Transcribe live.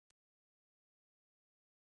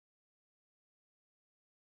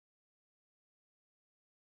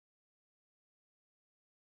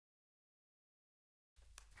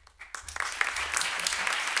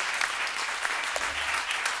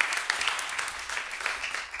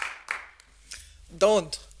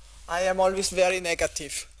don't. I am always very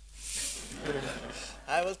negative.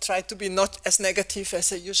 I will try to be not as negative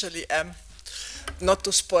as I usually am, not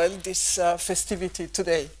to spoil this festivity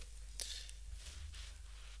today.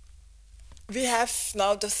 We have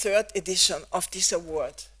now the third edition of this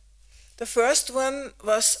award. The first one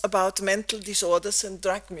was about mental disorders and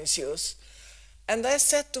drug misuse. And I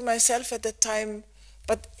said to myself at the time,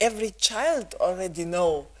 but every child already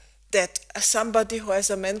knows that somebody who has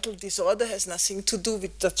a mental disorder has nothing to do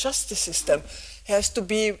with the justice system. It has to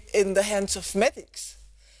be in the hands of medics.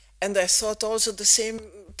 And I thought also the same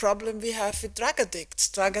problem we have with drug addicts.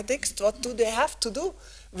 Drug addicts, what do they have to do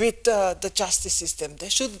with the justice system? They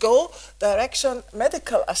should go direction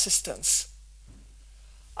medical assistance.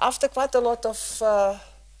 After quite a lot of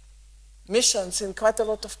missions in quite a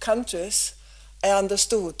lot of countries, I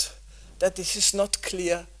understood that this is not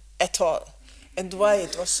clear at all, and why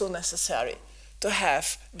it was so necessary to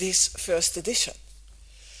have this first edition.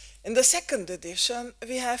 In the second edition,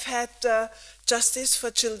 we have had justice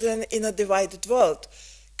for children in a divided world,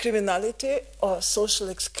 criminality or social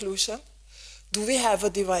exclusion. Do we have a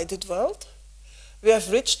divided world? We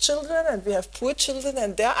have rich children and we have poor children,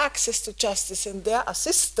 and their access to justice and their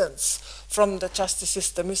assistance from the justice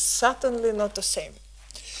system is certainly not the same.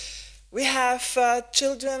 We have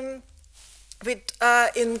children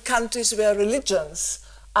in countries where religions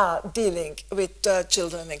are dealing with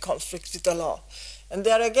children in conflict with the law. And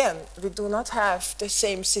there again, we do not have the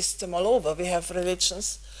same system all over. We have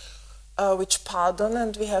religions which pardon,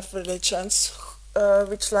 and we have religions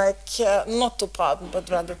which like not to pardon, but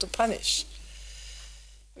rather to punish.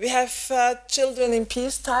 We have children in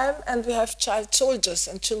peacetime, and we have child soldiers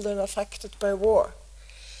and children affected by war.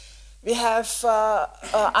 We have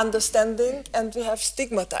understanding, and we have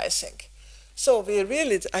stigmatizing. So we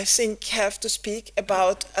really, I think, have to speak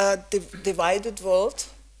about a divided world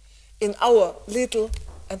in our little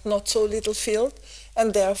and not so little field,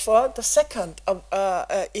 and therefore the second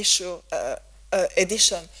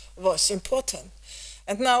edition was important.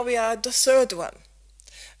 And now we are at the third one.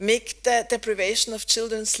 Make the deprivation of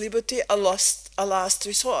children's liberty a last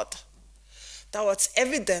resort towards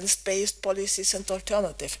evidence-based policies and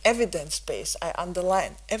alternatives. Evidence-based, I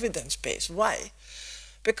underline, evidence-based. Why?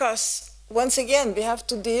 Because once again, we have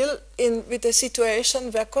to deal with a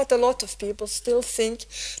situation where quite a lot of people still think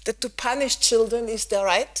that to punish children is their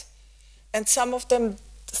right, and some of them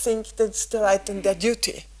think that's the right and their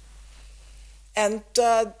duty. And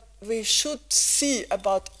we should see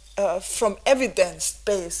about, from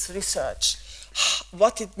evidence-based research,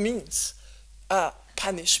 what it means,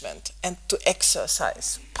 punishment, and to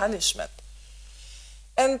exercise punishment.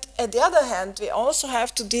 And at the other hand, we also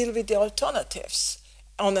have to deal with the alternatives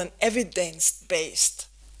on an evidence-based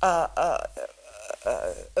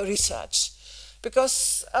research.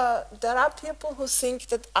 Because there are people who think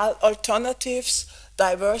that alternatives,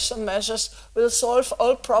 diversion measures, will solve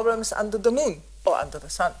all problems under the moon or under the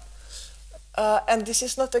sun. And this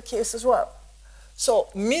is not the case as well. So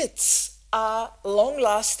myths are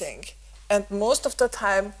long-lasting and most of the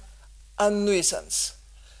time a nuisance.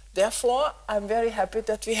 Therefore, I'm very happy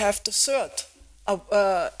that we have the third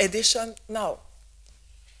edition now.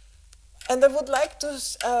 And I would like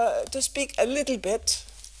to speak a little bit.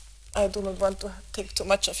 I do not want to take too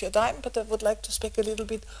much of your time, but I would like to speak a little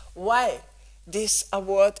bit why this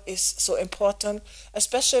award is so important,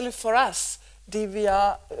 especially for us, who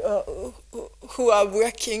are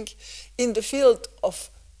working in the field of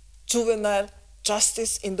juvenile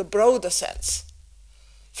justice in the broader sense,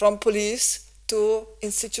 from police to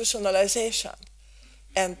institutionalization,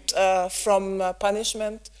 and from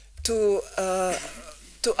punishment to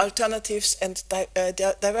alternatives and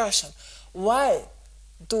diversion. Why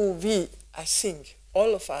do we, I think,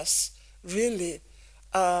 all of us, really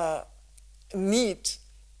need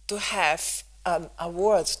to have an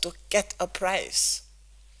award, to get a prize?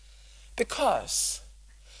 Because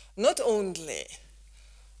not only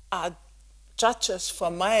are judges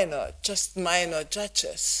for just minor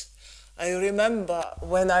judges. I remember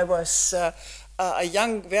when I was a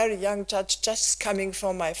very young judge, just coming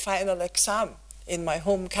from my final exam in my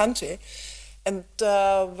home country, and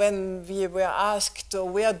when we were asked,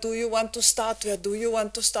 where do you want to start, where do you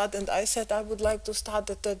want to start, and I said I would like to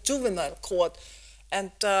start at the juvenile court.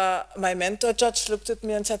 And my mentor judge looked at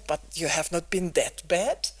me and said, but you have not been that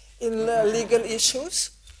bad in legal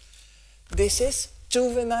issues. This is a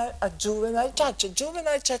juvenile judge. A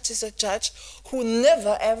juvenile judge is a judge who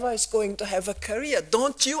never ever is going to have a career.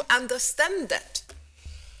 Don't you understand that?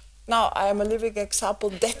 Now, I am a living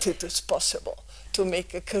example that it is possible to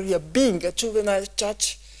make a career being a juvenile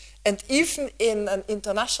judge, and even in an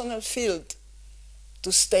international field,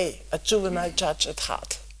 to stay a juvenile judge at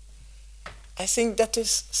heart. I think that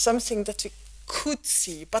is something that we could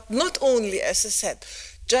see, but not only, as I said,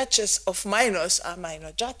 judges of minors are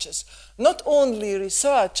minor judges. Not only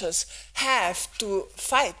researchers have to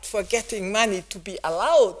fight for getting money to be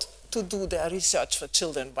allowed to do their research for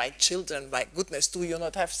children. Why children? My goodness, do you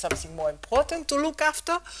not have something more important to look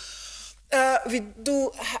after? We do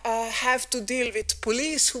have to deal with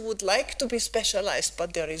police who would like to be specialized,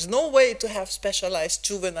 but there is no way to have specialized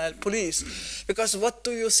juvenile police. Because what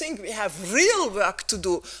do you think? We have real work to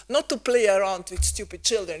do, not to play around with stupid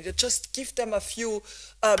children. You just give them a few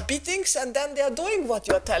beatings and then they are doing what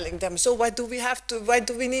you're telling them. So why do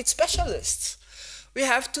we need specialists? We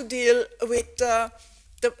have to deal with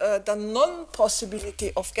the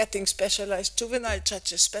non-possibility of getting specialized juvenile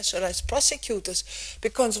judges, specialized prosecutors,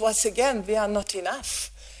 because once again, we are not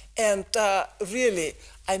enough. And really,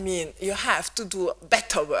 I mean, you have to do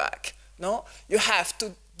better work, no? You have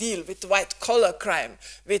to deal with white-collar crime,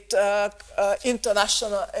 with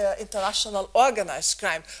international organized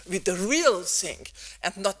crime, with the real thing,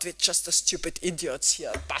 and not with just the stupid idiots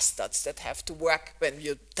here, bastards that have to work when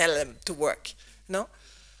you tell them to work, no?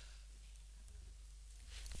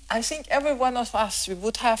 I think every one of us, we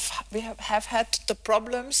have had the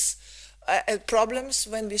problems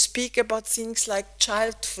when we speak about things like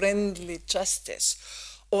child-friendly justice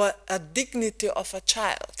or a dignity of a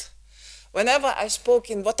child. Whenever I spoke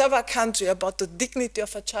in whatever country about the dignity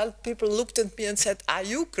of a child, people looked at me and said, "Are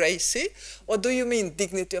you crazy? What do you mean,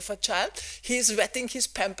 dignity of a child? He is wetting his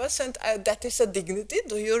pampers and that is a dignity?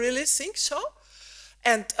 Do you really think so?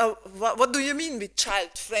 And what do you mean with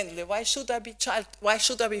child-friendly? Why should I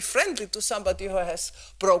be friendly to somebody who has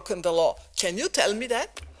broken the law? Can you tell me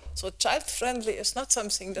that?" So child-friendly is not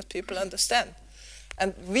something that people understand.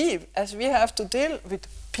 And as we have to deal with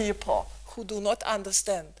people who do not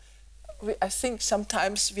understand, I think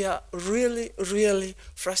sometimes we are really, really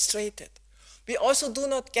frustrated. We also do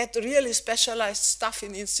not get really specialized stuff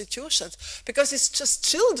in institutions because it's just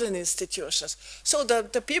children institutions. So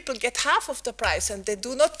the people get half of the price and they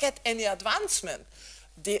do not get any advancement.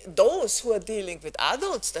 Those who are dealing with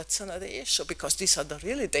adults, that's another issue because these are the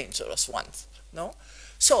really dangerous ones, no?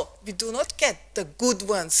 So we do not get the good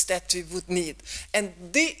ones that we would need.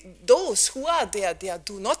 And those who are there, they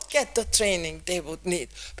do not get the training they would need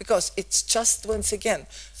because it's just, once again,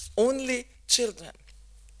 only children.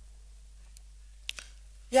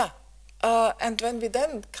 Yeah, and when we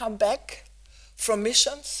then come back from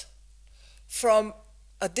missions, from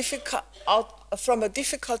a difficult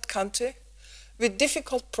country, with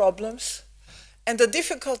difficult problems, and a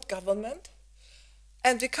difficult government,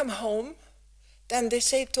 and we come home, then they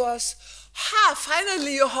say to us,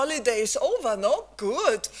 finally your holiday is over, no?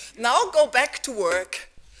 Good, now go back to work.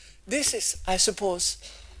 This is, I suppose,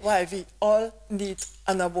 why we all need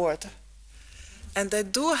an award. And I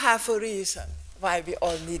do have a reason why we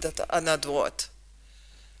all needed an award.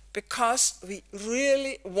 Because we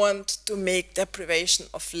really want to make deprivation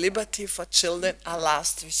of liberty for children a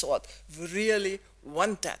last resort. We really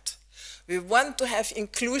want that. We want to have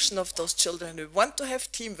inclusion of those children. We want to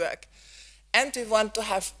have teamwork. And we want to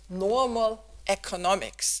have normal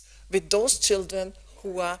economics with those children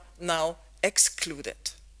who are now excluded.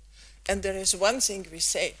 And there is one thing we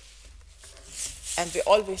say, and we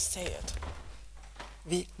always say it.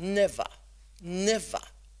 We never, never,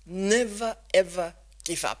 never, ever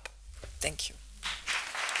give up. Thank you.